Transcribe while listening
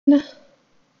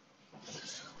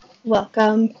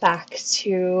Welcome back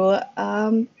to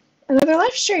another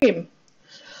live stream.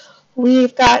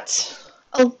 We've got,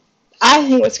 a, I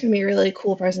think it's going to be a really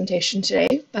cool presentation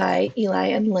today by Eli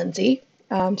and Lindsay,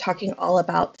 talking all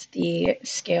about the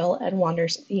scale and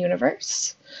wonders of the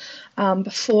universe.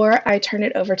 Before I turn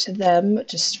it over to them,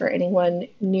 just for anyone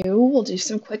new, we'll do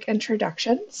some quick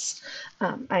introductions.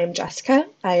 I am Jessica.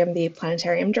 I am the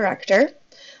Planetarium Director.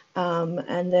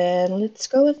 And then let's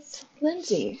go with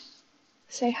Lindsay.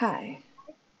 Say hi.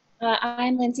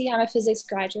 I'm Lindsay. I'm a physics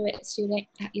graduate student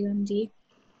at UMD.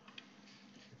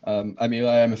 I'm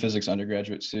Eli. I'm a physics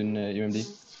undergraduate student at UMD.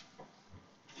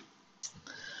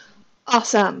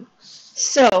 Awesome.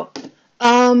 So,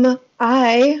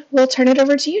 I will turn it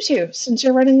over to you two since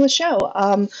you're running the show.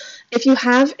 If you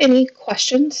have any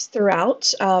questions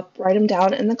throughout, write them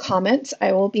down in the comments.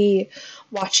 I will be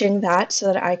watching that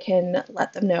so that I can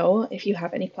let them know if you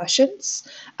have any questions.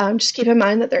 Just keep in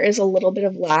mind that there is a little bit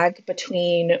of lag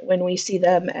between when we see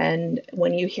them and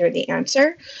when you hear the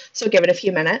answer, so give it a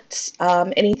few minutes.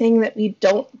 Anything that we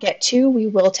don't get to, we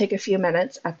will take a few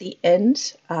minutes at the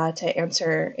end to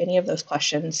answer any of those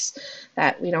questions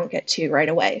that we don't get to right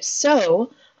away.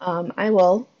 So I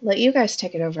will let you guys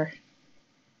take it over.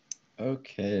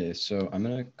 Okay, so I'm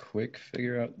gonna quick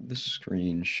figure out the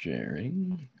screen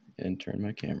sharing and turn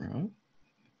my camera off.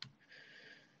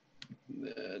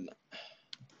 Then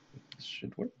this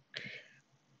should work.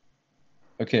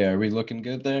 Okay, are we looking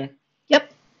good there?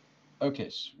 Yep. Okay,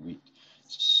 sweet.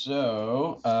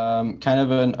 So, kind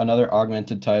of another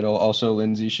augmented title. Also,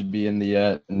 Lindsay should be in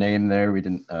the name there. We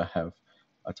didn't have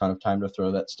a ton of time to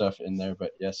throw that stuff in there,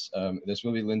 but yes, this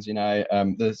will be Lindsay and I.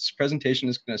 This presentation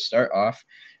is going to start off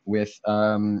with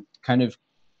kind of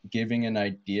giving an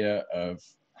idea of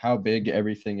how big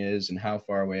everything is and how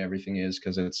far away everything is,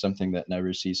 because it's something that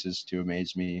never ceases to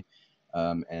amaze me,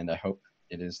 and I hope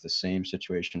it is the same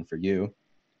situation for you.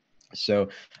 So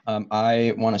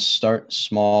I want to start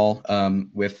small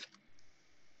with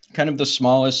kind of the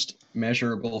smallest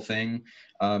measurable thing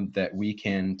that we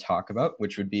can talk about,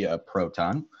 which would be a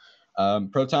proton.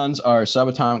 Protons are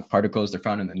subatomic particles. They're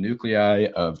found in the nuclei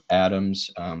of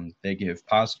atoms. They give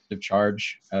positive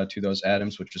charge to those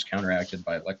atoms, which is counteracted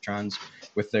by electrons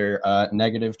with their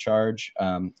negative charge.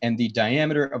 And the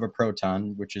diameter of a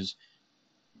proton, which is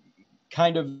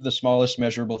kind of the smallest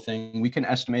measurable thing. We can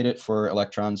estimate it for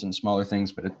electrons and smaller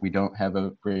things, but we don't have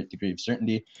a great degree of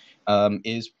certainty,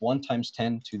 is 1 times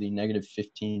 10 to the negative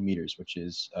 15 meters, which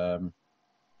is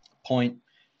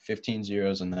 0.15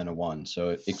 zeros and then a 1.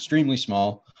 So extremely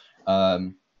small.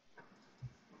 And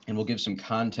we'll give some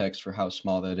context for how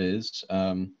small that is.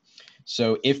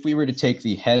 So if we were to take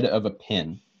the head of a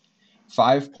pin,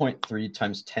 5.3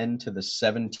 times 10 to the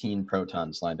 17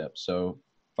 protons lined up. So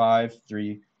 5,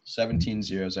 3, 17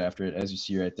 zeros after it, as you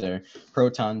see right there.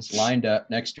 Protons lined up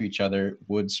next to each other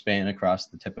would span across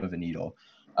the tip of a needle.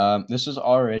 This is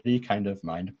already kind of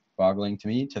mind-boggling to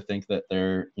me to think that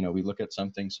we look at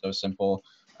something so simple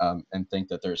and think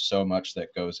that there's so much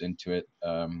that goes into it.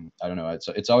 I don't know.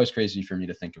 It's always crazy for me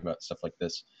to think about stuff like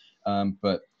this.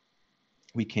 But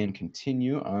we can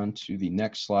continue on to the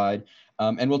next slide.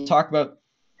 And we'll talk about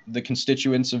the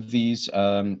constituents of these.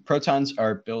 Protons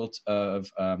are built of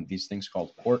these things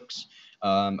called quarks.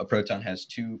 A proton has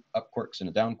 2 up quarks and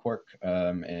a down quark.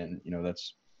 And,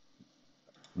 that's,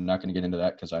 I'm not going to get into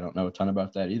that because I don't know a ton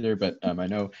about that either. But I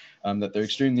know that they're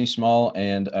extremely small.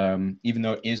 And even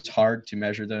though it is hard to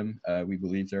measure them, we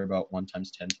believe they're about 1 times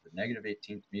 10 to the negative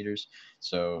 18th meters.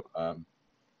 So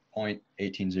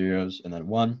 0.18 zeros and then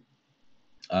 1.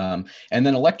 And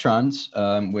then electrons,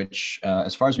 which,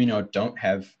 as far as we know, don't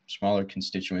have smaller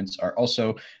constituents, are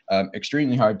also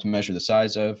extremely hard to measure the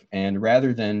size of. And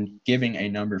rather than giving a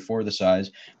number for the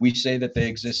size, we say that they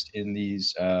exist in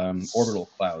these orbital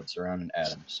clouds around an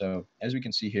atom. So as we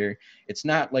can see here, it's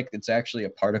not like it's actually a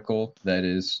particle that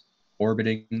is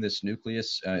orbiting this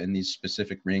nucleus in these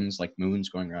specific rings like moons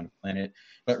going around a planet,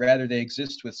 but rather they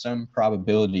exist with some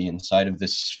probability inside of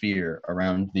this sphere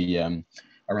around the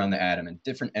atom, and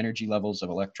different energy levels of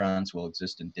electrons will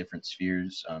exist in different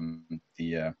spheres.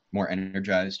 The more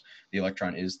energized the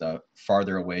electron is, the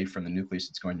farther away from the nucleus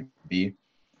it's going to be.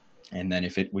 And then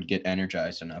if it would get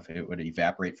energized enough, it would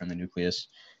evaporate from the nucleus,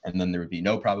 and then there would be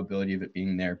no probability of it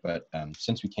being there. But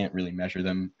since we can't really measure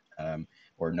them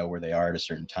or know where they are at a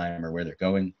certain time or where they're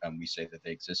going, we say that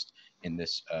they exist in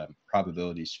this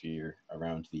probability sphere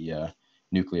around the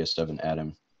nucleus of an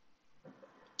atom.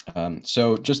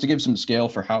 So just to give some scale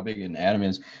for how big an atom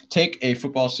is, take a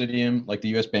football stadium like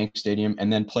the US Bank Stadium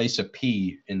and then place a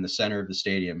P in the center of the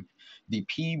stadium. The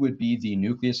P would be the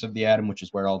nucleus of the atom, which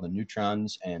is where all the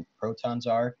neutrons and protons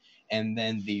are. And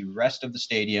then the rest of the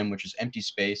stadium, which is empty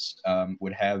space,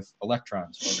 would have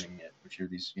electrons orbiting it, which are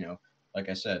these, like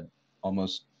I said,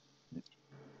 almost,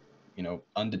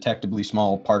 undetectably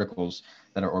small particles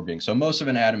that are orbiting. So most of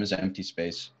an atom is empty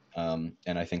space. And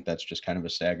I think that's just kind of a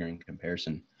staggering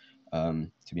comparison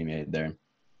to be made there.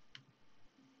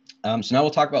 So now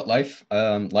we'll talk about life.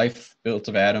 Life built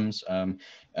of atoms.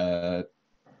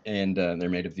 And they're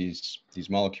made of these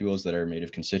molecules that are made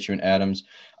of constituent atoms.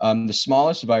 The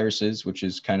smallest viruses, which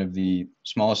is kind of the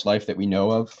smallest life that we know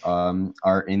of,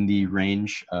 are in the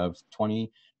range of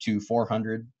 20 to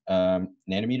 400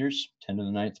 nanometers, 10 to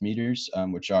the 9th meters,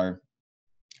 which are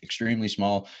extremely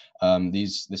small.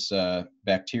 This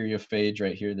bacteriophage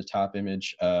right here, the top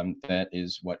image, that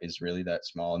is what is really that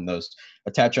small, and those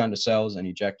attach onto cells and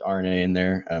eject RNA in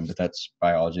there, but that's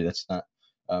biology, that's not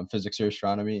physics or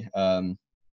astronomy.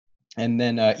 And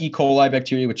then E. coli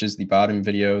bacteria, which is the bottom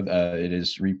video, it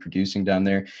is reproducing down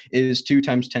there, is 2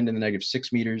 times 10 to the negative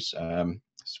 6 meters,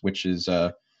 which is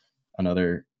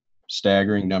another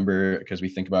staggering number because we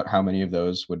think about how many of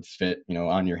those would fit,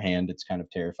 on your hand. It's kind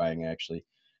of terrifying, actually.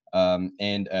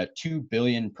 And 2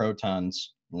 billion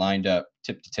protons lined up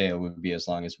tip to tail would be as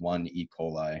long as 1 E.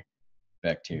 coli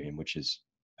bacterium, which is,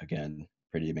 again,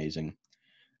 pretty amazing.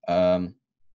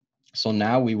 So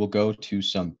now we will go to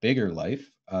some bigger life.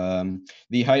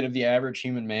 The height of the average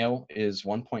human male is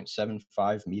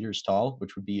 1.75 meters tall,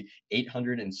 which would be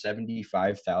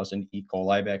 875,000 E.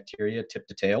 coli bacteria tip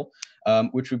to tail,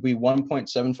 which would be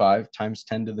 1.75 times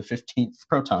 10 to the 15th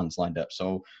protons lined up.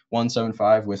 So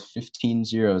 175 with 15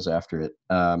 zeros after it,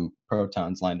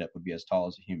 protons lined up would be as tall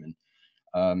as a human.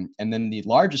 And then the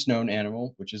largest known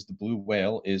animal, which is the blue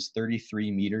whale, is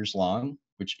 33 meters long,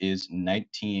 which is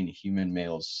 19 human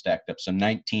males stacked up. So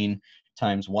 19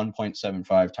 times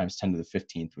 1.75 times 10 to the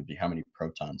 15th would be how many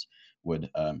protons would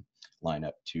line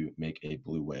up to make a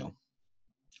blue whale,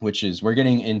 which is, we're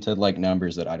getting into like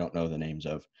numbers that I don't know the names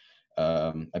of.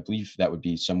 I believe that would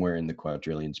be somewhere in the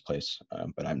quadrillions place,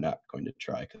 but I'm not going to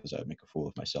try because I'd make a fool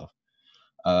of myself.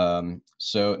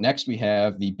 So next we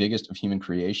have the biggest of human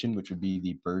creation, which would be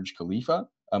the Burj Khalifa,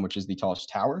 which is the tallest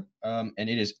tower. And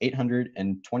it is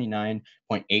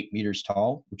 829.8 meters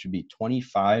tall, which would be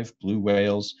 25 blue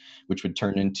whales, which would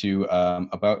turn into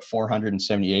about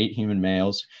 478 human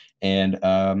males, and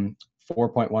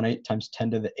 4.18 times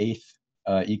 10 to the 8th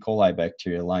E. coli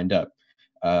bacteria lined up,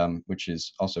 which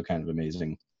is also kind of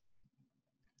amazing.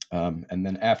 And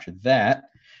then after that,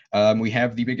 we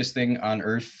have the biggest thing on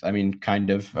Earth. I mean, kind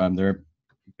of. There are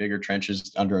bigger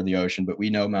trenches under the ocean, but we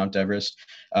know Mount Everest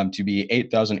to be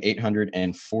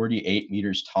 8,848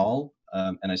 meters tall.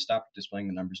 And I stopped displaying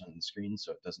the numbers on the screen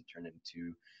so it doesn't turn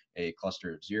into a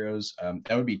cluster of zeros.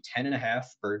 That would be 10.5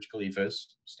 Burj Khalifas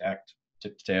stacked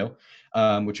tip to tail,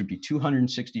 which would be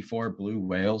 264 blue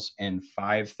whales and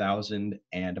 5,000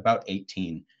 and about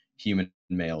 18 human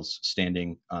males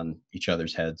standing on each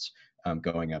other's heads,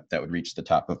 going up. That would reach the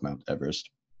top of Mount Everest.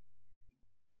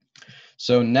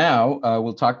 So now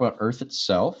we'll talk about Earth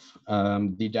itself.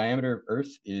 The diameter of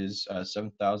Earth is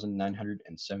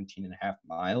 7,917.5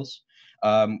 miles,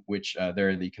 which there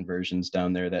are the conversions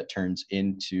down there that turns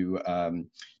into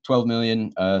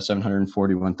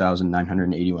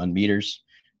 12,741,981 meters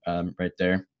right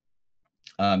there.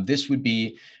 This would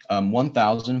be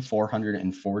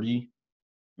 1,440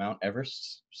 Mount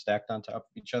Everests stacked on top of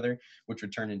each other, which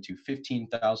would turn into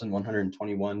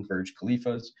 15,121 Burj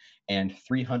Khalifas and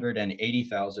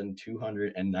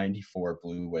 380,294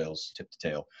 blue whales tip to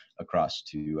tail across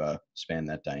to span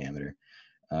that diameter.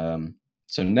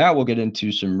 So now we'll get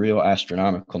into some real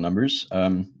astronomical numbers.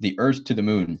 The Earth to the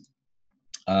moon.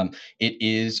 It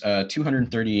is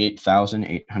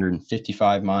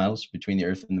 238,855 miles between the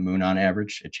Earth and the moon on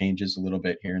average. It changes a little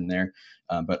bit here and there,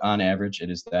 but on average, it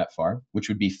is that far, which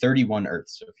would be 31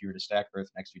 Earths. So if you were to stack Earth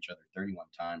next to each other 31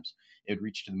 times, it would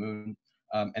reach to the moon.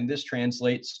 And this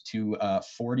translates to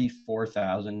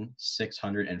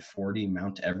 44,640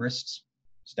 Mount Everests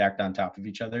stacked on top of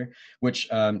each other, which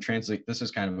translate. This is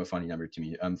kind of a funny number to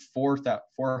me.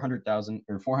 400,000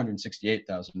 or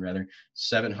 468,000 rather,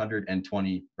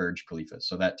 720 Burj Khalifas.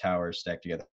 So that tower stacked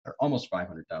together almost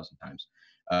 500,000 times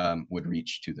would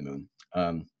reach to the moon.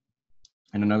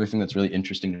 And another thing that's really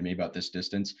interesting to me about this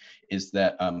distance is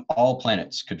that all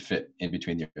planets could fit in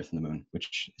between the Earth and the moon,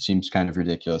 which seems kind of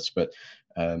ridiculous, but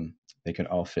they could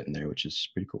all fit in there, which is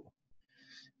pretty cool.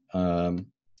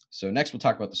 So next we'll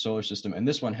talk about the solar system, and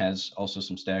this one has also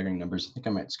some staggering numbers. I think I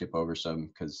might skip over some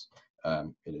because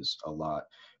it is a lot.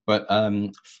 But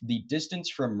the distance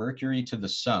from Mercury to the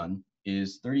sun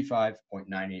is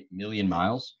 35.98 million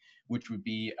miles, which would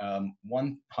be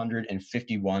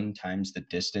 151 times the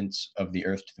distance of the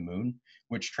Earth to the Moon,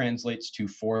 which translates to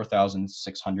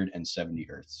 4,670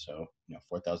 Earths. So,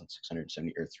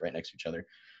 4,670 Earths right next to each other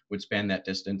would span that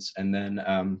distance. And then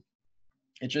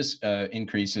it just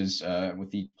increases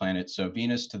with each planet. So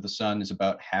Venus to the sun is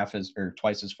about half as or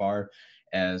twice as far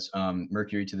as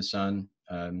Mercury to the sun.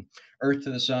 Earth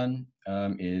to the sun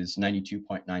is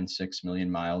 92.96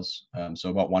 million miles, so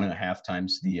about 1.5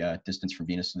 times the distance from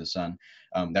Venus to the sun.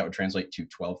 That would translate to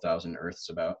 12,000 Earths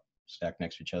about stacked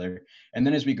next to each other. And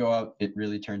then as we go out, it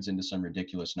really turns into some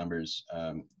ridiculous numbers.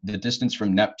 The distance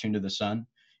from Neptune to the sun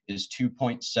is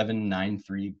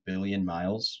 2.793 billion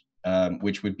miles,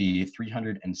 which would be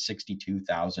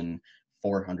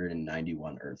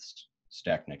 362,491 Earths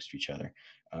stacked next to each other.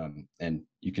 And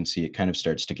you can see it kind of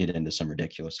starts to get into some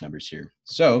ridiculous numbers here.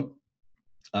 So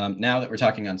now that we're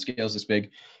talking on scales this big,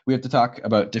 we have to talk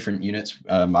about different units.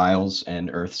 Miles and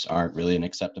Earths aren't really an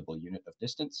acceptable unit of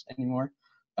distance anymore.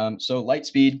 So light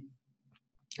speed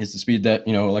is the speed that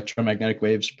electromagnetic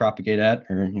waves propagate at,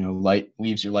 or light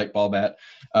leaves your light bulb at,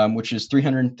 which is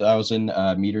 300,000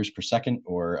 meters per second,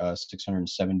 or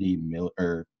 670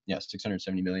 million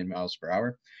miles per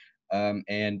hour.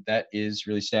 And that is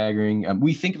really staggering.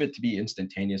 We think of it to be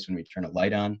instantaneous when we turn a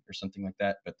light on or something like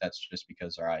that, but that's just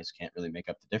because our eyes can't really make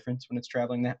up the difference when it's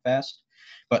traveling that fast.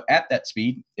 But at that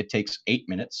speed, it takes 8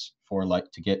 minutes for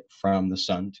light to get from the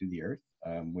sun to the Earth,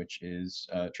 which is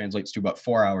translates to about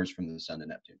 4 hours from the sun to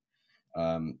Neptune,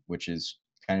 which is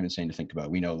kind of insane to think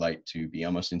about. We know light to be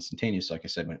almost instantaneous, like I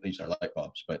said, when it leaves our light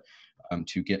bulbs, but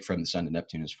to get from the sun to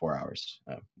Neptune is 4 hours,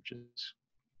 which is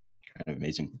kind of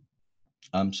amazing.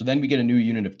 So then we get a new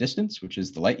unit of distance, which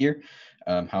is the light year.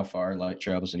 How far light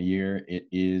travels in a year. It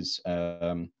is,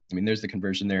 there's the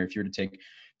conversion there. If you were to take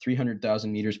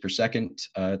 300,000 meters per second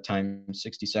times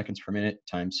 60 seconds per minute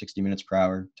times 60 minutes per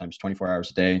hour times 24 hours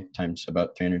a day times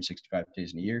about 365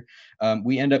 days in a year,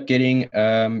 we end up getting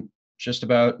just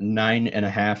about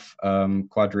 9.5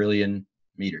 quadrillion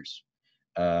meters.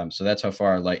 So that's how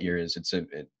far a light year is. It's a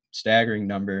staggering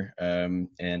number, and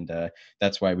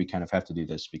that's why we kind of have to do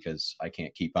this, because I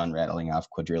can't keep on rattling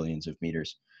off quadrillions of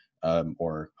meters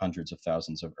or hundreds of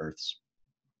thousands of Earths.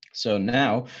 So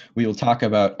now we will talk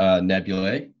about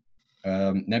nebulae.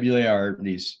 Nebulae are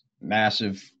these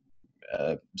massive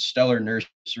stellar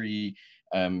nursery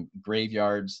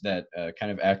graveyards that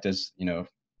kind of act as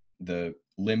the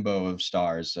limbo of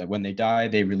stars. When they die,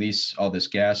 they release all this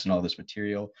gas and all this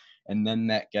material, and then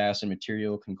that gas and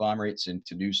material conglomerates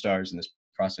into new stars, and this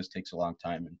process takes a long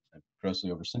time, and I'm grossly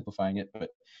oversimplifying it, but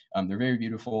they're very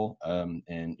beautiful,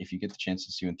 and if you get the chance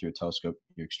to see one through a telescope,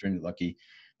 you're extremely lucky.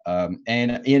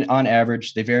 And on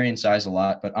average, they vary in size a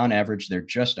lot, but on average, they're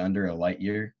just under a light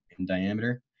year in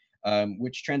diameter,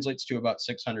 which translates to about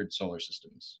 600 solar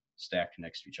systems stacked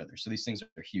next to each other. So these things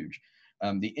are huge.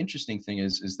 The interesting thing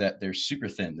is that they're super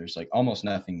thin. There's like almost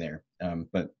nothing there.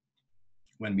 But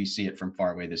when we see it from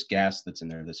far away, this gas that's in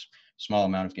there, this small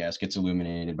amount of gas, gets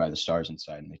illuminated by the stars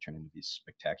inside, and they turn into these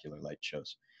spectacular light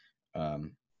shows.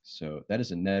 So that is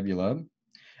a nebula.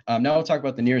 Now I'll talk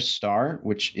about the nearest star,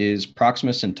 which is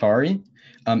Proxima Centauri,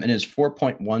 and is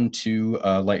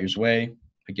 4.12 light years away.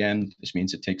 Again, this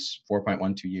means it takes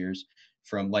 4.12 years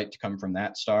from light to come from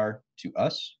that star to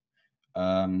us.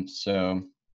 So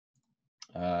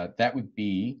that would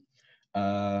be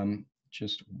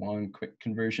just one quick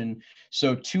conversion.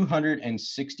 So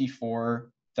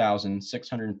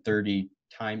 264,630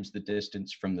 times the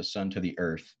distance from the sun to the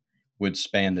Earth would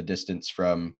span the distance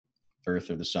from Earth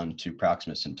or the sun to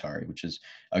Proxima Centauri, which is,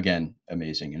 again,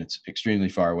 amazing. And it's extremely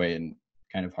far away and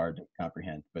kind of hard to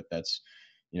comprehend, but that's,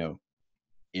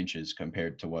 inches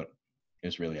compared to what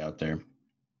is really out there.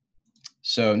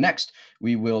 So next,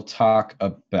 we will talk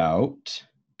about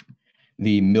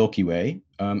the Milky Way,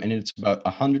 and it's about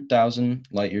 100,000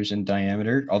 light years in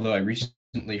diameter, although I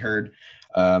recently heard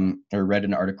or read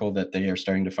an article that they are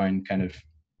starting to find kind of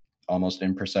almost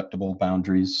imperceptible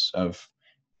boundaries of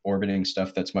orbiting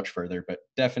stuff that's much further, but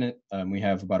definite. We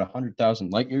have about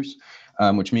 100,000 light years,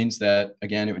 which means that,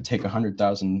 again, it would take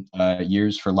 100,000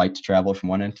 years for light to travel from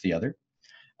one end to the other.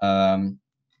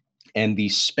 And the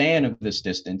span of this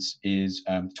distance is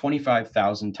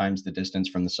 25,000 times the distance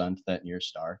from the sun to that nearest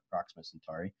star, Proxima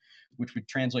Centauri, which would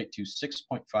translate to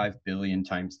 6.5 billion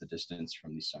times the distance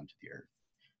from the sun to the Earth,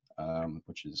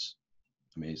 which is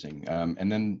amazing.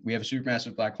 And then we have a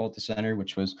supermassive black hole at the center,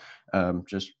 which was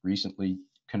just recently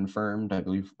confirmed, I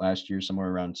believe last year, somewhere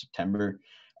around September.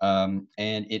 And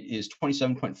it is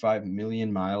 27.5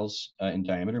 million miles in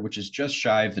diameter, which is just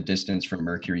shy of the distance from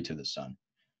Mercury to the sun.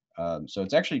 So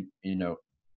it's actually,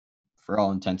 for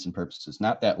all intents and purposes.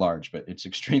 Not that large, but it's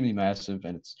extremely massive,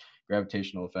 and its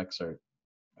gravitational effects are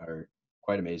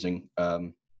quite amazing.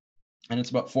 And it's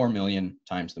about 4 million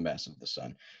times the mass of the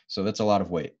sun. So that's a lot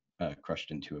of weight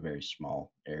crushed into a very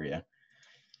small area.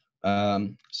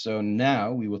 So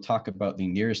now we will talk about the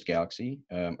nearest galaxy,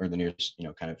 or the nearest,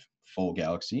 kind of full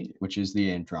galaxy, which is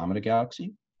the Andromeda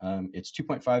Galaxy. It's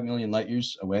 2.5 million light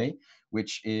years away,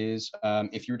 which is,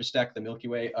 if you were to stack the Milky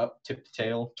Way up tip to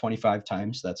tail 25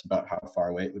 times, that's about how far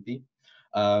away it would be,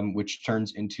 which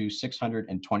turns into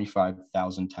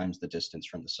 625,000 times the distance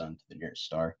from the sun to the nearest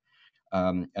star.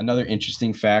 Another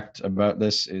interesting fact about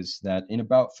this is that in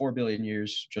about 4 billion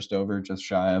years, just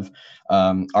shy of,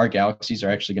 our galaxies are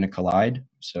actually going to collide.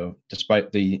 So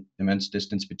despite the immense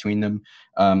distance between them,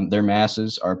 their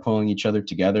masses are pulling each other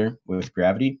together with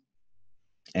gravity.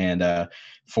 And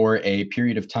for a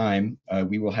period of time,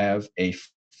 we will have a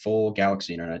full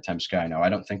galaxy in our nighttime sky. Now, I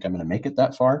don't think I'm going to make it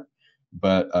that far,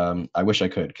 but I wish I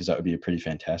could, because that would be a pretty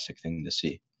fantastic thing to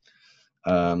see.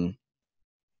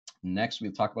 Next,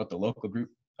 we'll talk about the local group.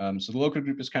 So the local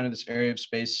group is kind of this area of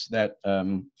space that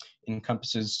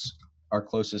encompasses our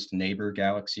closest neighbor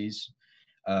galaxies.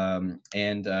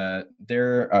 It's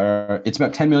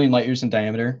about 10 million light years in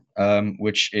diameter,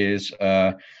 which is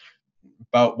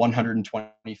about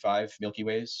 125 Milky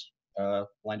Ways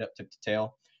lined up tip to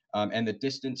tail. And the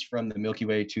distance from the Milky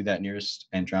Way to that nearest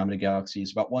Andromeda galaxy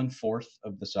is about 1/4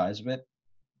 of the size of it.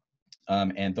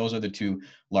 And those are the two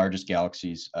largest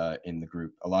galaxies in the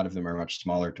group. A lot of them are much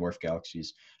smaller dwarf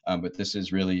galaxies, but this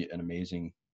is really an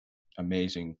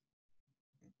amazing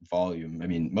volume. I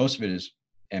mean, most of it is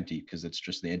empty because it's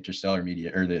just the interstellar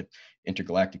media or the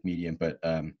intergalactic medium, but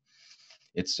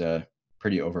it's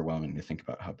pretty overwhelming to think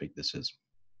about how big this is.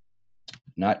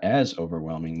 Not as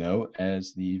overwhelming, though,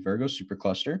 as the Virgo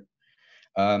supercluster.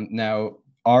 Now,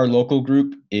 our local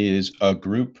group is a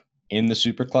group in the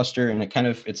supercluster, and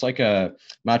it's like a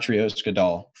Matryoshka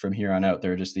doll. From here on out,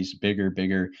 there are just these bigger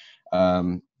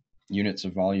units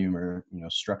of volume, or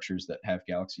structures that have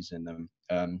galaxies in them.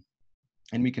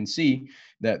 And we can see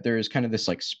that there is kind of this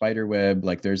like spider web,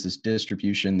 like there's this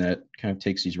distribution that kind of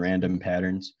takes these random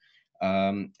patterns.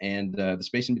 The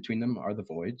space in between them are the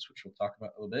voids, which we'll talk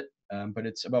about a little bit. But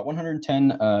it's about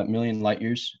 110 million light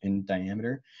years in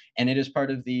diameter, and it is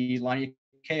part of the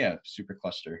Laniakea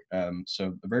supercluster.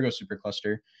 So the Virgo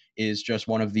supercluster is just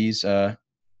one of these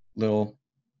little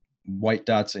white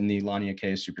dots in the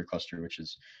Laniakea supercluster, which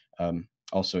is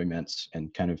also immense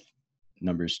and kind of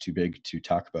numbers too big to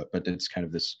talk about, but it's kind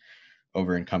of this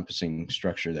over-encompassing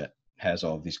structure that has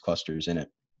all of these clusters in it.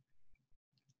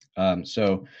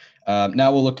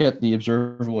 Now we'll look at the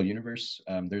observable universe.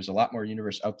 There's a lot more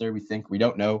universe out there. We think we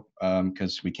don't know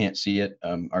because we can't see it.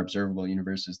 Our observable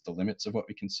universe is the limits of what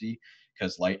we can see,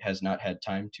 because light has not had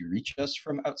time to reach us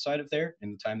from outside of there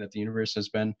in the time that the universe has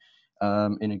been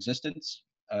in existence.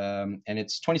 And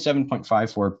it's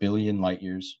 27.54 billion light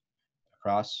years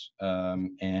across.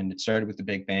 And it started with the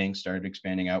Big Bang, started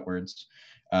expanding outwards.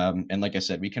 And like I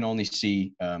said, we can only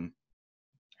see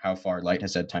how far light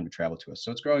has had time to travel to us.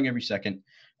 So it's growing every second.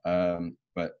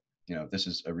 But this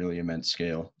is a really immense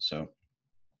scale. So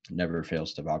it never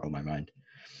fails to boggle my mind.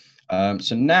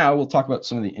 So now we'll talk about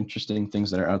some of the interesting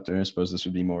things that are out there. I suppose this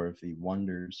would be more of the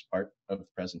wonders part of the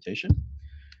presentation.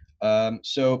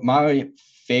 So my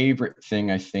favorite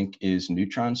thing, I think, is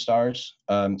neutron stars.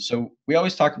 So we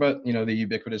always talk about, the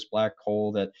ubiquitous black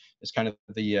hole that is kind of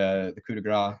the coup de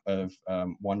grace of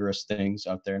wondrous things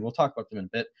out there, and we'll talk about them in a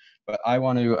bit. But I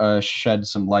want to shed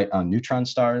some light on neutron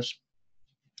stars.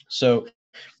 So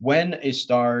when a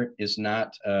star is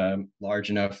not large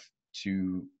enough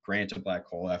to grant a black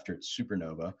hole after its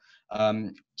supernova,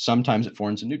 sometimes it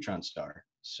forms a neutron star.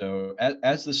 So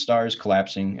as the star is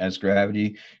collapsing, as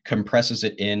gravity compresses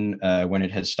it in when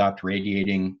it has stopped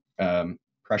radiating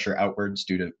pressure outwards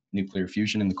due to nuclear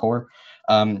fusion in the core,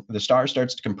 the star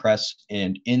starts to compress,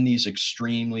 and in these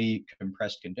extremely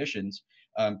compressed conditions,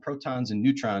 protons and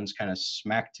neutrons kind of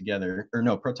smack together, or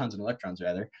no, protons and electrons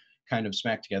rather, kind of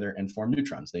smack together and form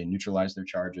neutrons. They neutralize their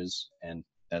charges, and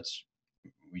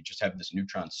we just have this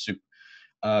neutron soup.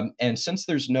 And since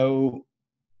there's no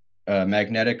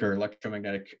magnetic or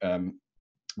electromagnetic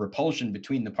repulsion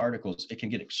between the particles, it can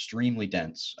get extremely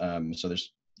dense. So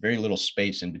there's very little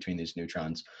space in between these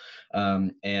neutrons.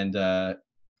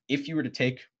 If you were to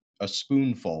take a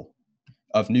spoonful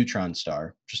of neutron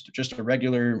star, just a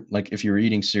regular, like if you were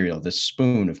eating cereal, this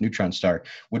spoon of neutron star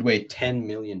would weigh 10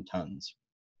 million tons.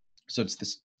 So it's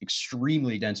this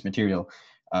extremely dense material.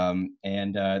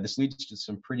 This leads to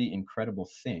some pretty incredible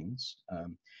things.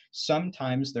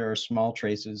 Sometimes there are small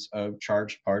traces of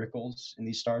charged particles in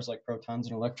these stars, like protons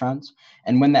and electrons.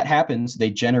 And when that happens, they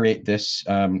generate this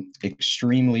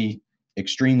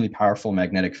extremely powerful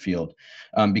magnetic field,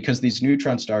 because these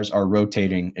neutron stars are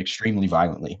rotating extremely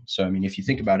violently. So, I mean, if you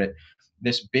think about it,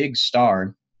 this big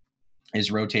star is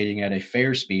rotating at a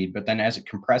fair speed, but then as it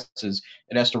compresses,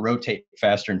 it has to rotate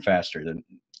faster and faster. The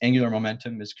angular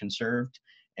momentum is conserved,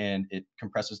 and it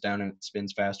compresses down and it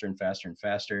spins faster and faster and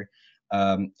faster.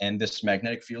 And this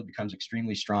magnetic field becomes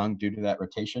extremely strong due to that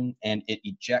rotation, and it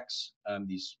ejects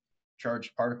these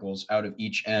charged particles out of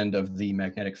each end of the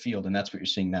magnetic field. And that's what you're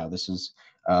seeing now. This is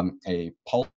a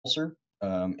pulsar,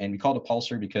 and we call it a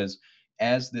pulsar because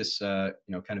as this kind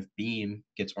of beam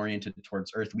gets oriented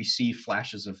towards Earth, we see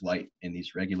flashes of light in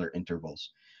these regular intervals.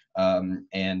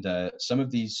 Some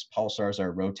of these pulsars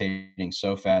are rotating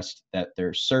so fast that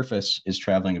their surface is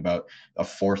traveling about a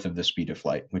fourth of the speed of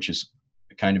light, which is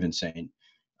kind of insane.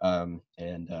 I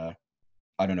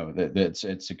don't know,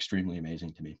 it's extremely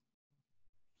amazing to me.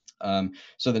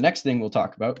 So the next thing we'll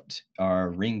talk about are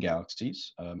ring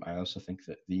galaxies. I also think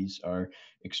that these are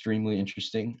extremely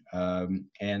interesting.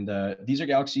 These are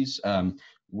galaxies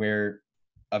where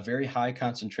a very high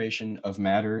concentration of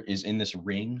matter is in this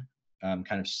ring,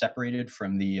 kind of separated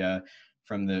from the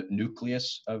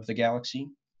nucleus of the galaxy.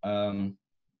 And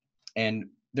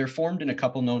they're formed in a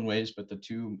couple known ways, but the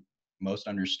two most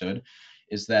understood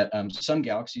is that some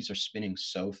galaxies are spinning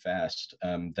so fast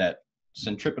that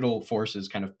centripetal forces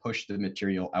kind of push the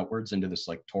material outwards into this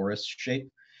like torus shape.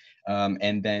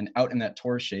 And then out in that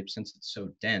torus shape, since it's so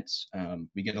dense,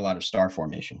 we get a lot of star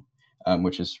formation,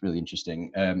 which is really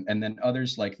interesting. And then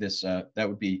others like this, that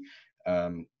would be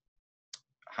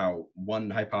how one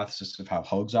hypothesis of how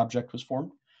Hugg's object was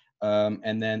formed.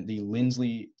 And then the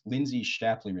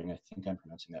Lindsay-Shapley ring, I think I'm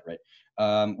pronouncing that right,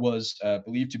 was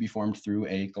believed to be formed through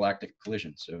a galactic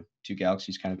collision. So two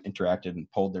galaxies kind of interacted and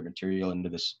pulled their material into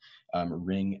this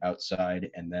ring outside,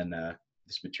 and then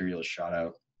this material is shot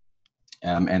out.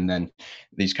 And then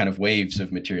these kind of waves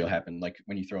of material happen. Like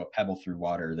when you throw a pebble through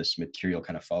water, this material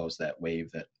kind of follows that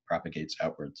wave that propagates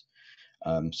outwards.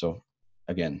 So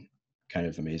again, kind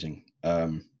of amazing.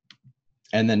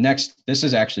 And then next, this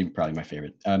is actually probably my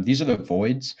favorite. These are the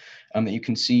voids that you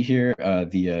can see here.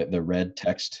 The red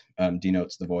text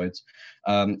denotes the voids.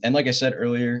 And like I said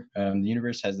earlier, the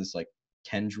universe has this like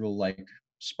tendril-like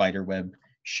spider web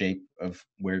shape of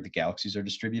where the galaxies are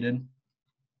distributed.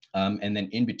 And then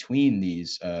in between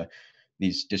these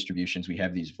distributions, we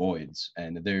have these voids,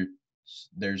 and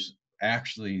there's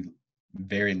actually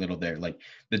very little there. Like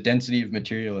the density of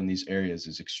material in these areas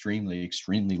is extremely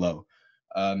low.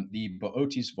 The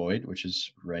Boötes void, which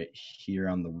is right here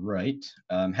on the right,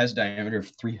 has a diameter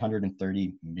of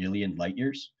 330 million light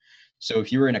years. So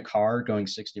if you were in a car going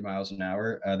 60 miles an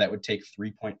hour, that would take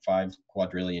 3.5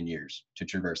 quadrillion years to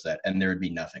traverse that, and there would be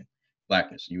nothing,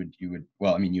 blackness. You would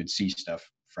well, I mean, you'd see stuff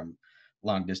from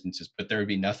long distances, but there would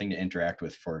be nothing to interact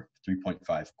with for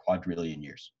 3.5 quadrillion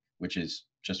years, which is,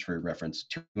 just for reference,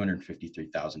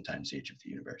 253,000 times the age of the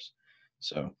universe.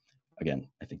 So again,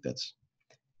 I think that's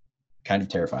kind of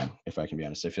terrifying, if I can be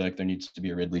honest. I feel like there needs to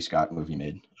be a Ridley Scott movie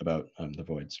made about the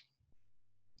voids.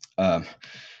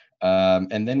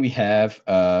 And then we have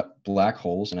black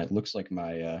holes, and it looks like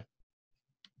my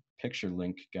picture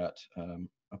link got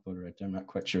uploaded right there. I'm not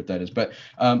quite sure what that is, but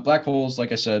black holes,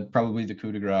 like I said, probably the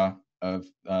coup de grace of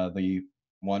the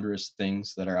wondrous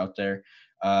things that are out there.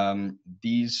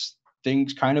 These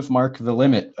things kind of mark the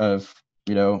limit of,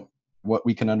 what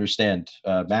we can understand.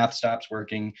 Math stops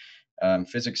working.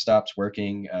 Physics stops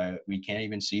working. We can't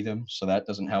even see them, so that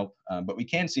doesn't help. But we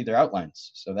can see their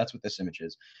outlines. So that's what this image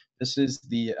is. This is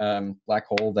the black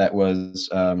hole that was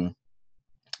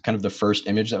kind of the first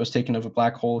image that was taken of a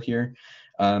black hole here.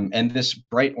 And this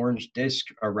bright orange disk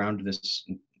around this,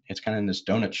 it's kind of in this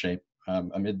donut shape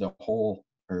amid the hole,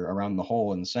 or around the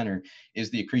hole in the center, is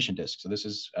the accretion disk. So this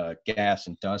is gas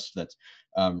and dust that's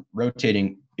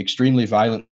rotating extremely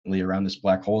violently around this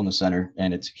black hole in the center,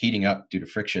 and it's heating up due to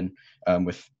friction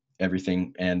with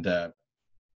everything, and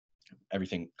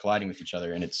everything colliding with each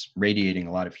other, and it's radiating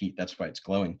a lot of heat. That's why it's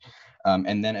glowing.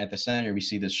 And then at the center, we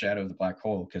see this shadow of the black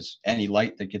hole, because any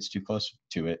light that gets too close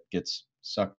to it gets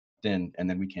sucked in, and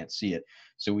then we can't see it.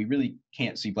 So we really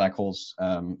can't see black holes.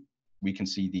 We can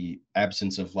see the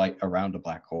absence of light around a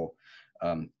black hole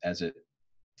as it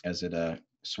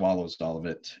swallows all of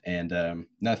it. And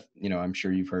I'm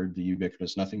sure you've heard the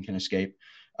ubiquitous "nothing can escape."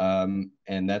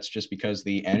 And that's just because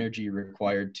the energy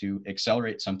required to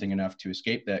accelerate something enough to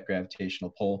escape that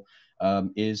gravitational pull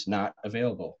is not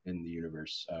available in the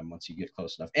universe once you get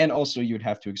close enough. And also you would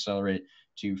have to accelerate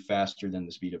to faster than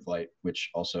the speed of light, which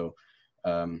also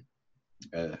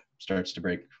starts to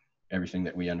break everything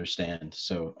that we understand.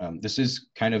 So this is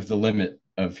kind of the limit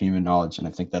of human knowledge. And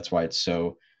I think that's why it's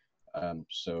so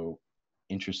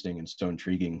interesting and so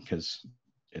intriguing, because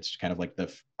it's kind of like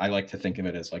I like to think of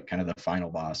it as like kind of the final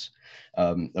boss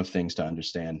of things to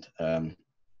understand.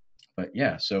 But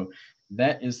yeah, so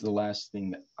that is the last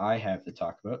thing that I have to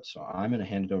talk about. So I'm going to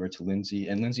hand it over to Lindsay.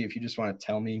 And Lindsay, if you just want to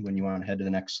tell me when you want to head to the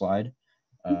next slide,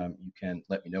 you can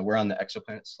let me know. We're on the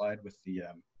exoplanet slide with the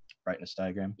brightness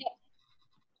diagram. Yeah.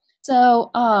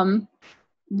 So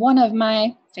one of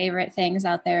my favorite things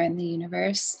out there in the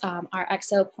universe are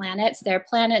exoplanets. They're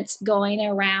planets going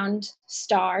around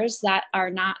stars that are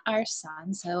not our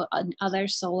sun, so other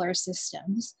solar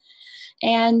systems.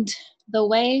 And the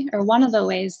way, or one of the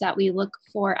ways that we look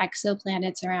for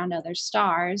exoplanets around other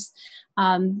stars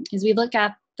is we look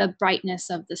at the brightness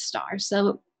of the star.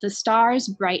 So the star's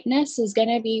brightness is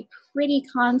going to be pretty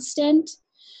constant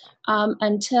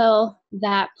until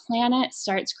that planet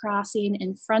starts crossing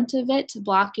in front of it,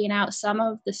 blocking out some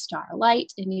of the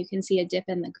starlight. And you can see a dip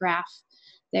in the graph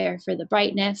there for the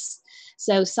brightness.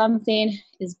 So something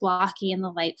is blocking the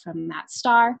light from that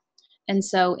star. And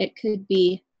so it could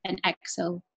be an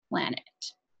exoplanet.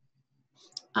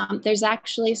 There's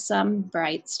actually some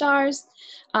bright stars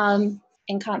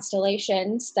in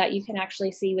constellations that you can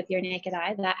actually see with your naked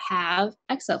eye that have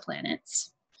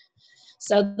exoplanets.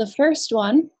 So the first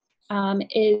one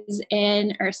is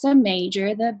in Ursa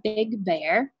Major, the Big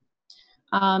Bear.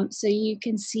 So you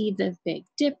can see the Big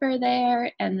Dipper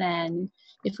there, and then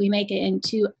if we make it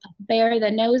into a bear,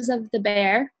 the nose of the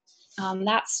bear,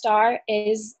 that star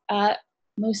is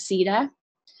Musita.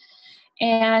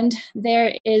 And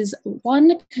there is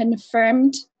one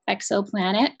confirmed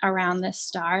exoplanet around this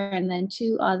star, and then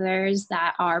two others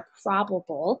that are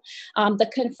probable. The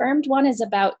confirmed one is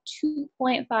about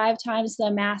 2.5 times the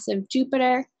mass of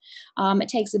Jupiter. It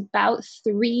takes about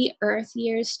 3 Earth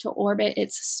years to orbit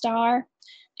its star.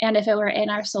 And if it were in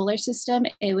our solar system,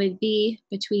 it would be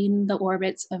between the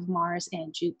orbits of Mars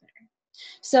and Jupiter.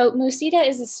 So Musita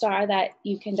is a star that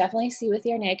you can definitely see with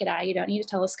your naked eye. You don't need a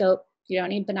telescope. You don't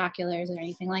need binoculars or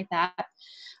anything like that.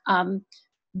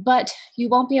 But you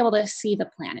won't be able to see the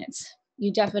planets.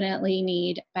 You definitely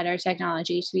need better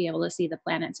technology to be able to see the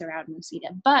planets around Musita.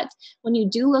 But when you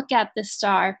do look at the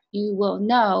star, you will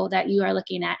know that you are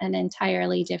looking at an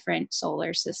entirely different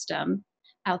solar system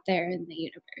out there in the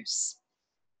universe.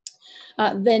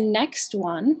 The next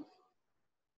one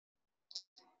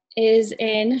is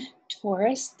in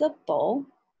Taurus the Bull.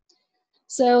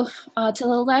 So to the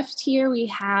left here, we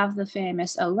have the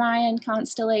famous Orion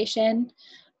constellation.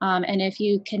 And if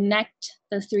you connect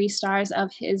the 3 stars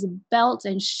of his belt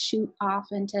and shoot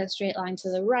off into a straight line to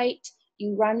the right,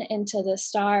 you run into the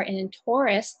star in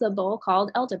Taurus the Bull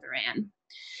called Aldebaran.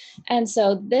 And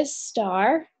so this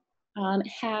star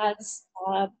has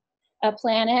a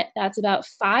planet that's about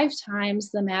 5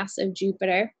 times the mass of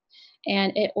Jupiter,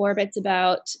 and it orbits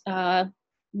about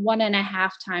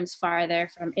 1.5 times farther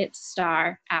from its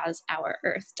star as our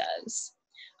Earth does.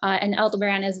 And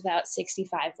Aldebaran is about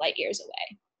 65 light years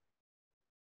away.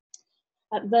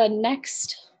 The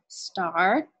next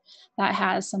star that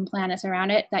has some planets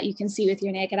around it that you can see with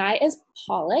your naked eye is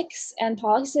Pollux, and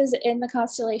Pollux is in the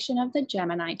constellation of the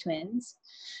Gemini twins.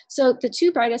 So the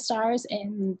 2 brightest stars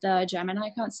in the Gemini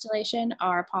constellation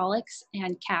are Pollux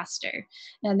and Castor,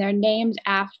 and they're named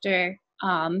after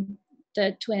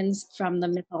the twins from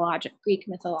the Greek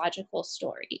mythological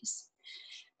stories.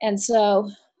 And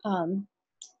so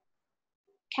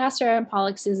Castor and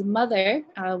Pollux's mother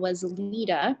was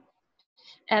Leda,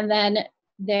 and then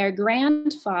their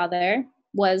grandfather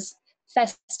was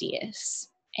Thestius.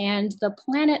 And the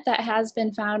planet that has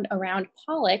been found around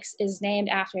Pollux is named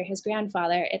after his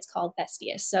grandfather. It's called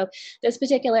Thestius. So this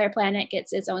particular planet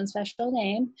gets its own special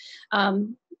name.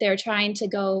 They're trying to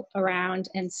go around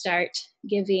and start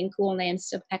giving cool names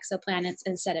to exoplanets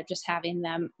instead of just having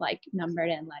them like numbered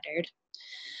and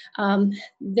lettered.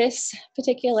 This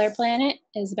particular planet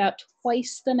is about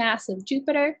twice the mass of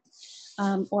Jupiter.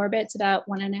 Orbits about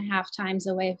 1.5 times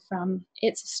away from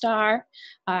its star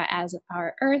as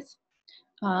our Earth.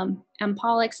 And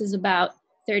Pollux is about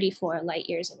 34 light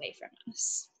years away from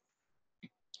us.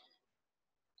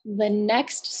 The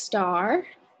next star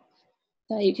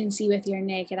that you can see with your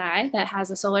naked eye that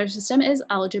has a solar system is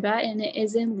Algebra, and it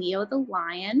is in Leo the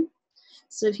Lion.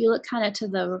 So if you look kind of to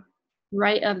the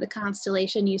right of the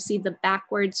constellation, you see the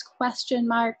backwards question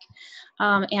mark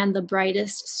and the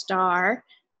brightest star,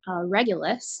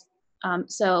 Regulus.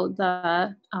 So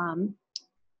the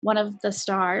one of the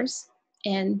stars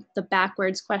in the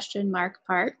backwards question mark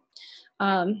part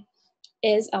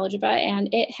is Algebra,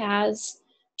 and it has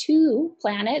 2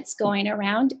 planets going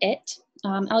around it.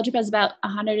 Algebra is about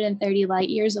 130 light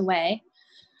years away.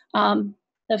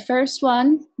 The first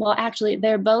one, well, actually,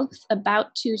 they're both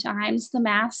about 2 times the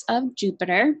mass of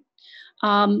Jupiter.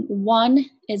 One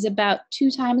is about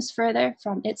 2 times further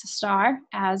from its star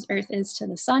as Earth is to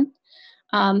the sun,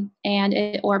 and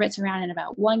it orbits around in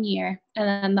about 1 year. And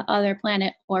then the other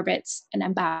planet orbits in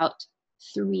about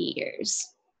 3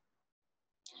 years.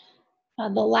 The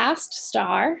last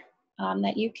star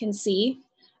that you can see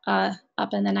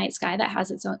up in the night sky that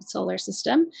has its own solar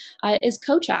system is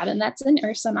Kochab, and that's in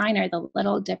Ursa Minor, the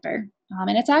Little Dipper.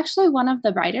 And it's actually one of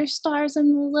the brighter stars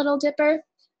in the Little Dipper.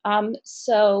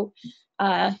 So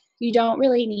you don't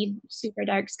really need super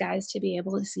dark skies to be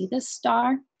able to see this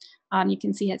star. You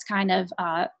can see it's kind of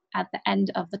at the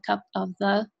end of the cup of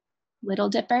the Little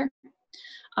Dipper.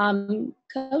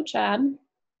 Kochab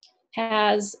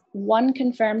has 1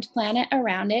 confirmed planet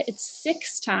around it. It's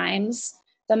 6 times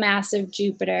the mass of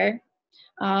Jupiter,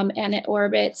 and it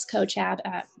orbits Kochab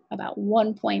at about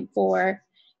 1.4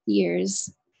 years,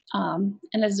 and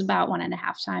is about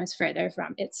 1.5 times further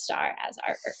from its star as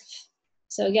our Earth.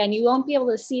 So again, you won't be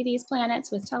able to see these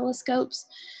planets with telescopes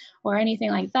or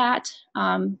anything like that.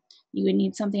 You would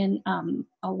need something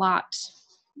a lot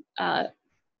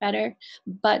better,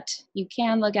 but you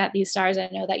can look at these stars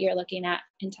and know that you're looking at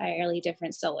entirely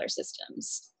different solar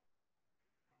systems.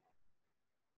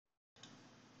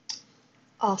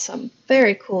 Awesome.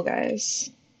 Very cool,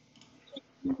 guys.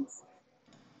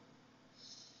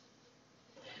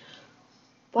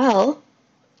 Well,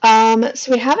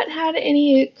 so we haven't had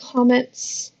any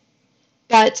comments,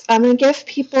 but I'm going to give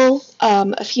people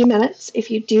a few minutes. If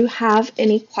you do have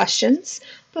any questions,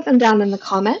 put them down in the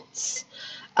comments.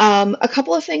 A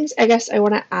couple of things I guess I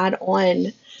want to add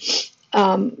on.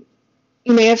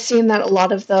 You may have seen that a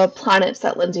lot of the planets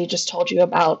that Lindsay just told you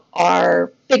about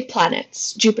are big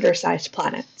planets, Jupiter-sized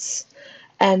planets.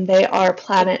 And they are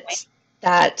planets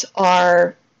that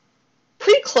are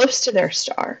pretty close to their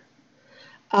star.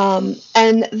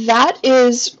 And that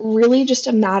is really just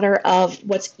a matter of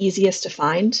what's easiest to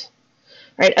find,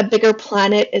 right? A bigger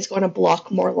planet is going to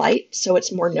block more light, so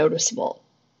it's more noticeable.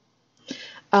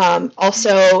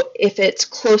 Also, if it's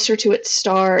closer to its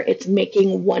star, it's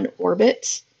making one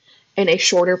orbit in a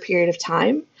shorter period of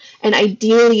time. And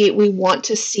ideally, we want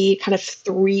to see kind of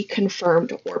 3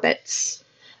 confirmed orbits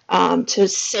to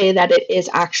say that it is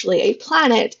actually a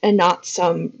planet and not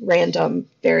some random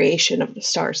variation of the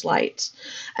star's light.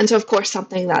 And so, of course,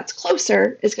 something that's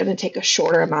closer is going to take a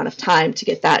shorter amount of time to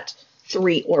get that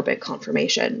 3 orbit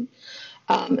confirmation.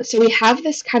 So we have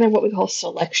this kind of what we call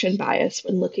selection bias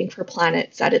when looking for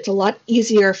planets, that it's a lot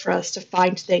easier for us to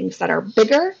find things that are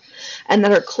bigger and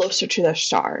that are closer to their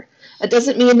star. It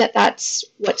doesn't mean that that's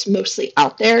what's mostly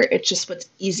out there, it's just what's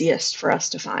easiest for us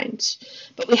to find.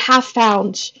 But we have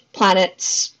found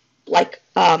planets like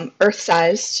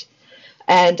Earth-sized,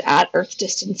 and at Earth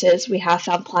distances, we have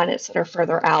found planets that are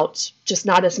further out, just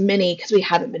not as many because we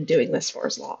haven't been doing this for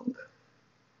as long.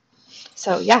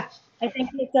 So yeah. I think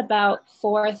it's about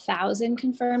 4,000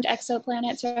 confirmed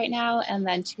exoplanets right now, and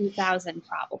then 2,000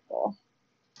 probable.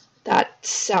 That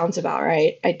sounds about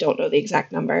right. I don't know the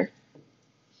exact number.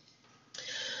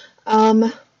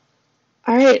 All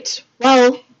right.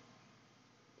 Well,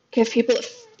 give people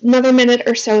another minute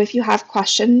or so if you have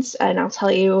questions, and I'll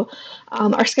tell you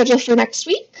our schedule for next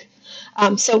week.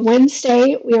 So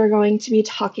Wednesday, we are going to be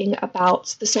talking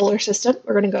about the solar system.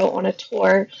 We're going to go on a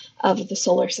tour of the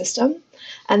solar system.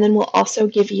 And then we'll also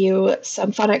give you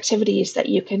some fun activities that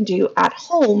you can do at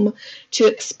home to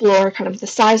explore kind of the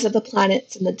size of the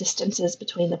planets and the distances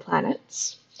between the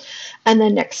planets. And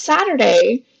then next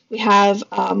Saturday, we have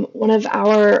one of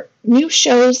our new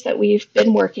shows that we've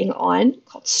been working on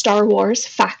called Star Wars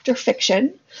Fact or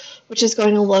Fiction, which is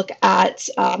going to look at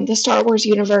the Star Wars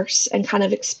universe and kind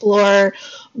of explore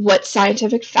what's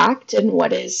scientific fact and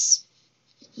what is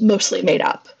mostly made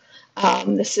up.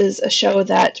 This is a show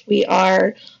that we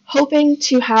are hoping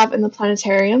to have in the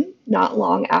planetarium not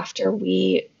long after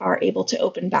we are able to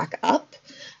open back up.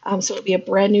 So it'll be a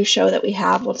brand new show that we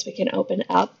have once we can open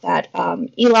up that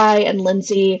Eli and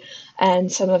Lindsay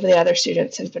and some of the other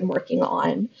students have been working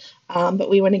on. But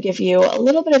we want to give you a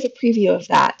little bit of a preview of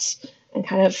that and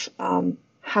kind of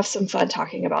have some fun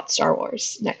talking about Star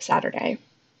Wars next Saturday.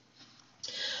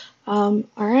 All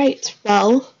right,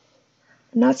 well,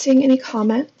 I'm not seeing any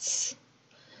comments.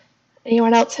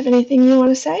 Anyone else have anything you want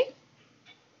to say?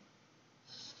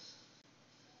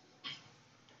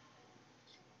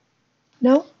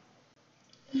 No?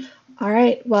 All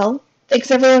right, well, thanks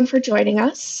everyone for joining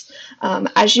us.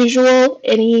 As usual,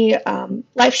 any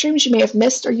live streams you may have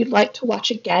missed or you'd like to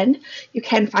watch again, you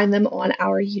can find them on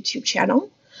our YouTube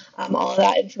channel. All of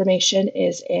that information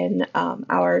is in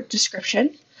our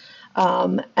description.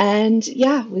 And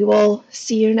yeah, we will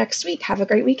see you next week. Have a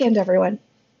great weekend, everyone.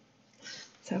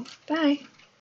 So, bye.